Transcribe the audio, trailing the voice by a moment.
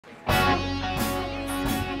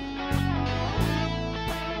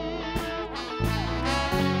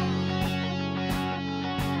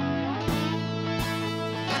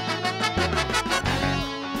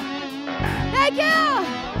Thank you.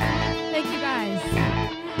 Thank you, guys.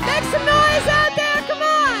 Make some noise out there. Come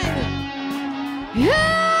on.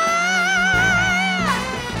 Yeah.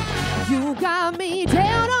 You got me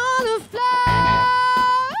down on the floor.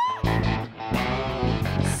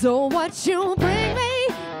 So what you bring me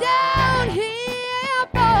down here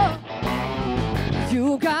for?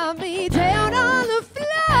 You got me down on the floor.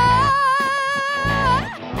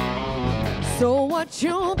 So what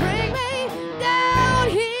you bring me down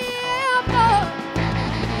here for?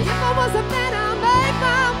 If I was a man, I'd make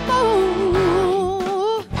my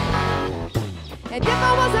move. And if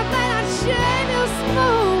I was a man, I'd shave you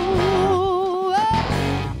smooth.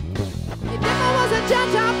 And if I was a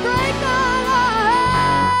judge, I'd break the law.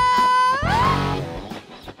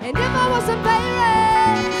 And if I was a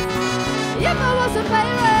pirate, if I was a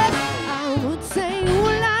pirate, I would say ooh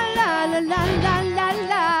la la la la la la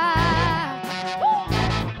la.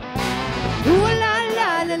 Ooh la la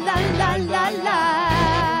la la la la la.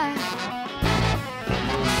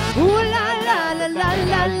 Ooh la la la la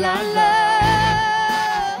la la la.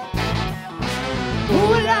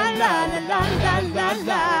 Ooh la la la la la la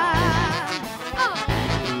la.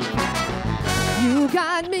 You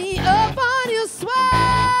got me up on your sway.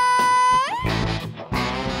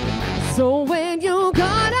 So when you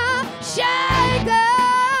gonna shake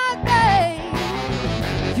that thing,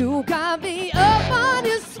 you got me up on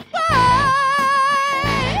your sway.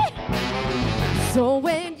 So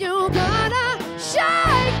when you gonna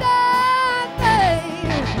shake that thing,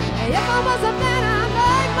 if I was a man, I'd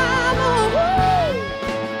make my move.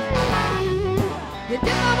 And if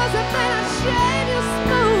I was a man, I'd shave you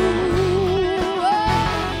smooth.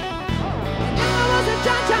 And if I was a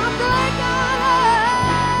judge, I'd break the law.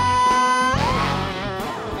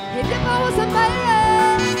 And if I was a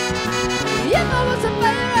pirate, if I was a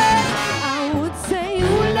pirate, I would say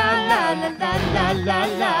ooh la la la la la la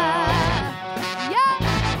la. Yeah.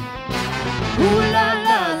 Ooh la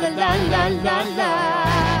la la la la la la.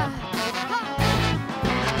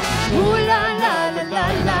 Ooh la la la la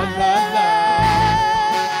la la la.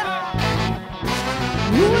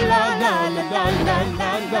 Ooh la la la la la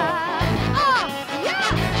la la. Oh yeah,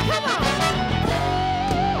 come on.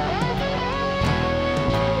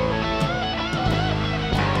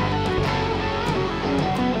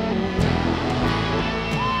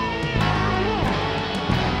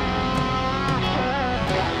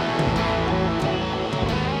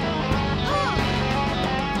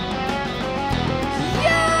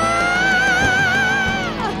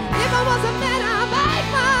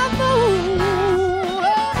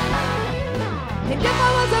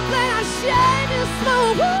 Shave you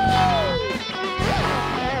smooth.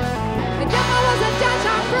 And if I was a judge,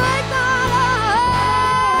 I'd break the law.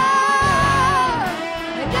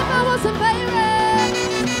 And if I was a pirate,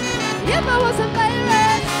 if I was a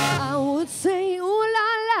pirate, I would say ooh la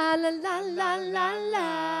la la la la la la.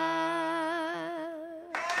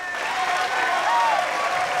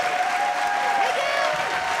 Thank you.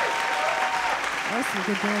 That was some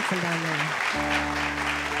good dancing down there.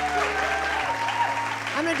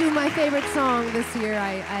 I'm gonna do my favorite song this year.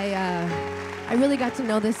 I really got to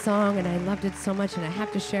know this song and I loved it so much and I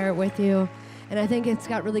have to share it with you. And I think it's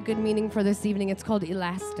got really good meaning for this evening. It's called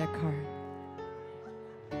Elastic Heart.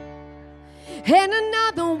 And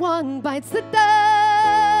another one bites the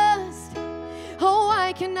dust. Oh,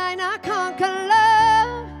 why can I not conquer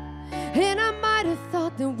love? And I might have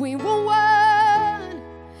thought that we were one.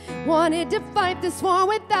 Wanted to fight this war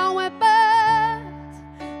without weapons.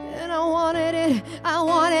 I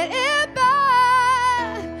wanted it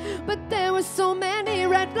bad, but there were so many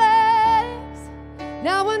red flags.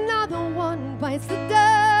 Now another one bites the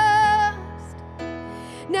dust.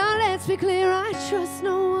 Now let's be clear, I trust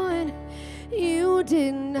no one. You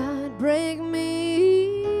did not break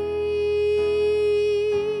me.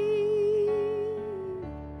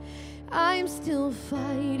 I'm still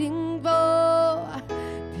fighting for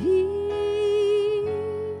peace.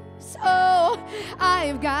 Oh,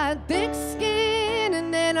 I've got thick skin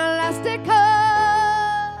and an elastic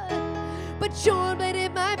heart, but your blade,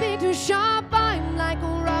 it might be too sharp. I'm like a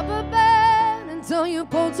rubber band until you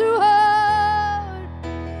pull too hard.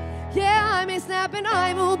 Yeah, I may snap and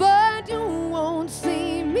I will, but you won't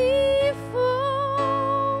see me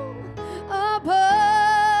fall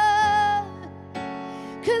apart.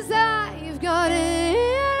 'Cause I've got an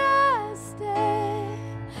elastic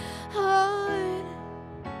heart.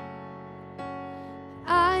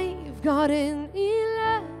 I've got an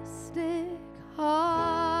elastic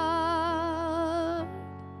heart.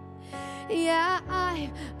 Yeah,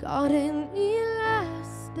 I've got an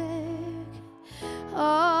elastic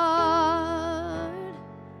heart.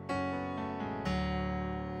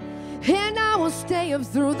 And I will stay up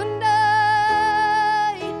through the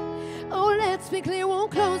night. Oh, let's be clear,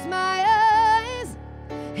 won't close my eyes.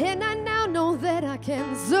 And I now know that I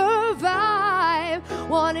can survive.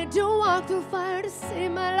 Wanted to walk through fire to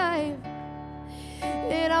save my life.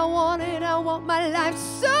 And I want my life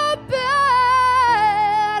so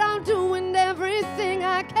bad. I'm doing everything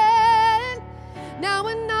I can. Now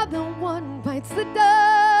another one bites the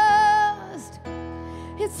dust.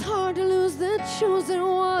 It's hard to lose the chosen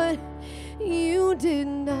one. You did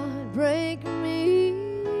not break me.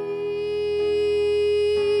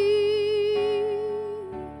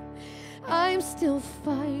 I'm still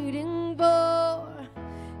fighting for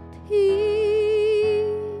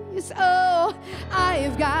peace. Oh,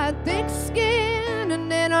 I've got thick skin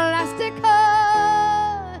and an elastic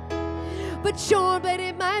heart, but your blade,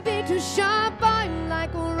 it might be too sharp. I'm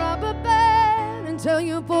like a rubber band until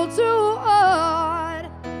you pull too hard.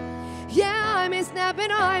 Yeah, I may snap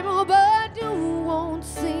an eyeball, but you won't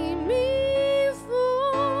see me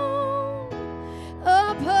fall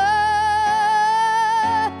apart.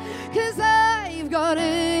 'Cause I've got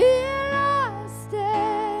an elastic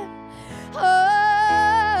heart.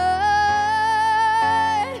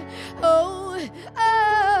 Oh, oh, oh,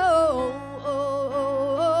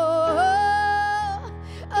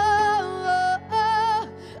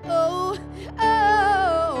 oh,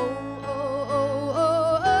 oh,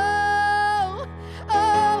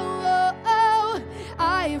 oh, oh.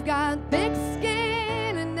 I've got thick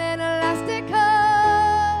skin and an elastic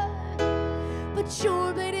heart, but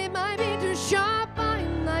your blade, it might be too sharp.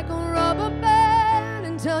 I'm like a rubber band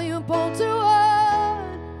until you pull too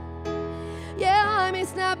hard. Yeah, I may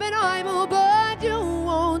snap an eyeball, but you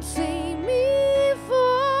won't see me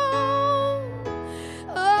fall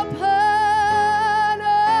apart.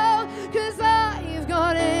 Oh, 'cause I've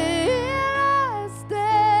got an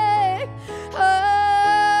elastic heart.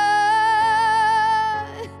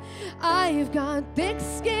 I've got thick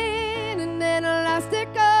skin and an elastic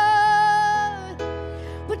heart,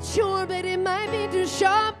 but your blade, it might be too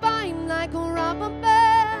sharp. I'm like a rubber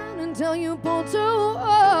band until you pull too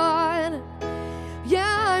hard.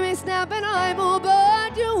 Yeah, I may snap an eyeball,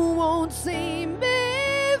 but you won't see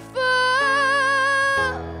me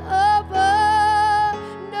fall apart.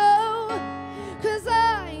 No, 'cause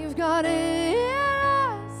I've got an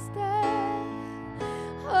elastic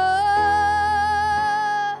heart.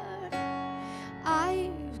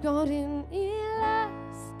 I've got an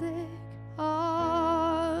elastic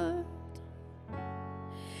heart.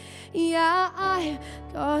 Yeah, I've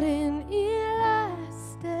got an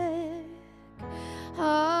elastic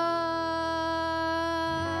heart.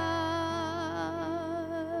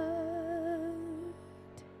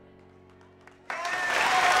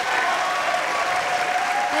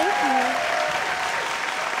 Thank you.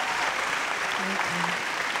 Thank you.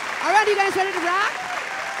 All right, you guys ready to rock?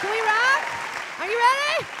 Can we rock? Are you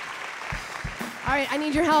ready? All right, I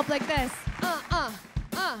need your help like this.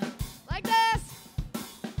 Like this.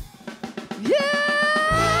 Yeah.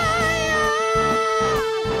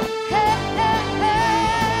 Hey, hey, hey.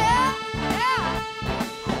 Yeah.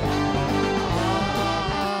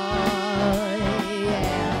 Oh,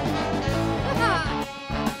 yeah.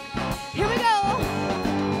 Here we go.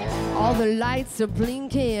 All the lights are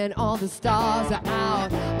blinking, all the stars are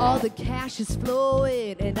out, all the cash is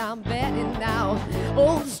flowing, and I'm betting now.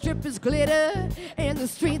 All the strippers glitter, and the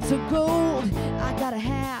streets are gold. I gotta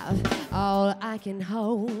have all I can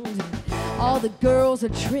hold. All the girls are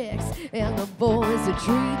tricks, and the boys are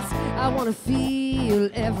treats. I wanna feel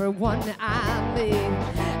everyone I meet.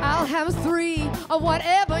 I'll have 3 of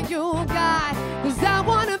whatever you got, 'cause I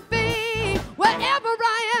wanna be wherever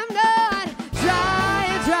I am not.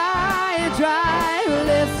 Drive, drive, drive,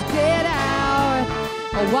 let's get out.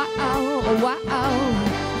 Oh, wow, oh, wow.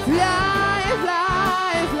 Fly,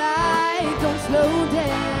 fly, fly, don't slow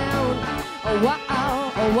down. Oh, wow,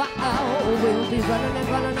 oh, wow. We'll be running and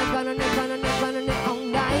running and running and running and running it all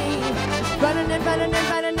night. Running and running and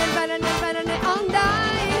running and running and running it all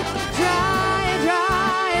night. Drive,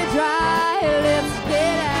 drive, drive, let's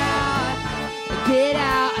get out. Get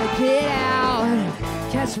out, get out.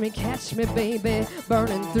 Catch me, baby,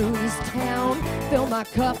 burning through this town. Fill my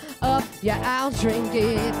cup up, yeah, I'll drink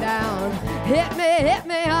it down. Hit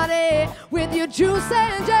me, honey, with your juice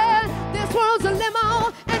and jam. This world's a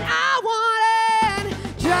limo, and I want it.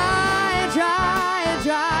 Dry, dry,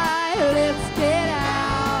 dry, let's get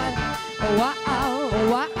out. Oh, wow, oh,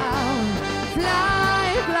 wow. Fly,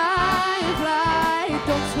 fly, fly,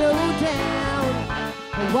 don't slow down.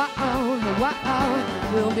 Oh, wow, wow.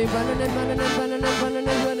 We'll be running and running and running and running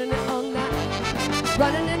and running it all night.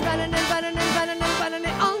 Running and running and running and running and running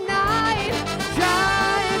it all night.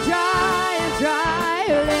 Dry, dry, dry.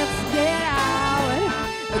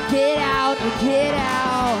 get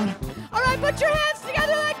out. All right, put your hands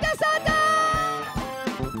together like this out there.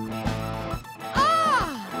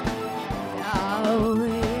 Oh,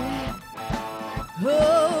 yeah.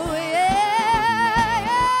 Oh, yeah.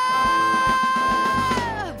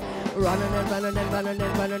 Running and running and running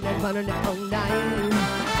and running and running it all night.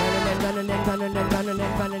 Running and running and running and running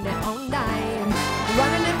and running it all night.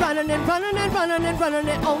 Running and running and running and running and running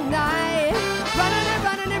it all night. Running and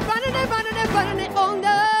running and running and running and running it all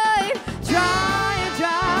night. Try,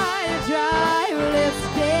 try, try, let's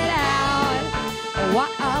get out.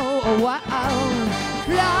 Wow, wow.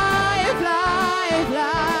 Fly, fly,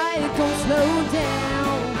 fly, don't slow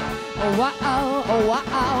down. Oh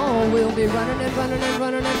wow, we'll be running and running and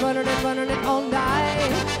running and running and running it all night.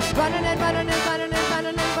 Running and running and running and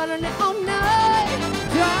running and running it all night.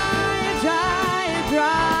 Try, try,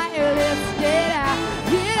 try, let's get out.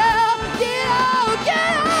 Get out, get out,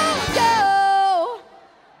 get out, go.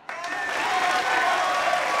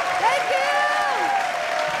 Thank you.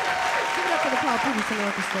 Give it up for the Paul Peterson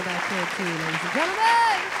Orchestra back there too, ladies and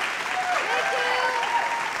gentlemen. Thank you.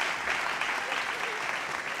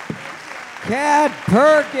 Cat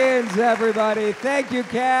Perkins, everybody. Thank you,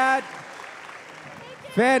 Cat.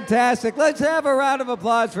 Fantastic. Let's have a round of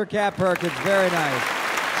applause for Cat Perkins. Very nice.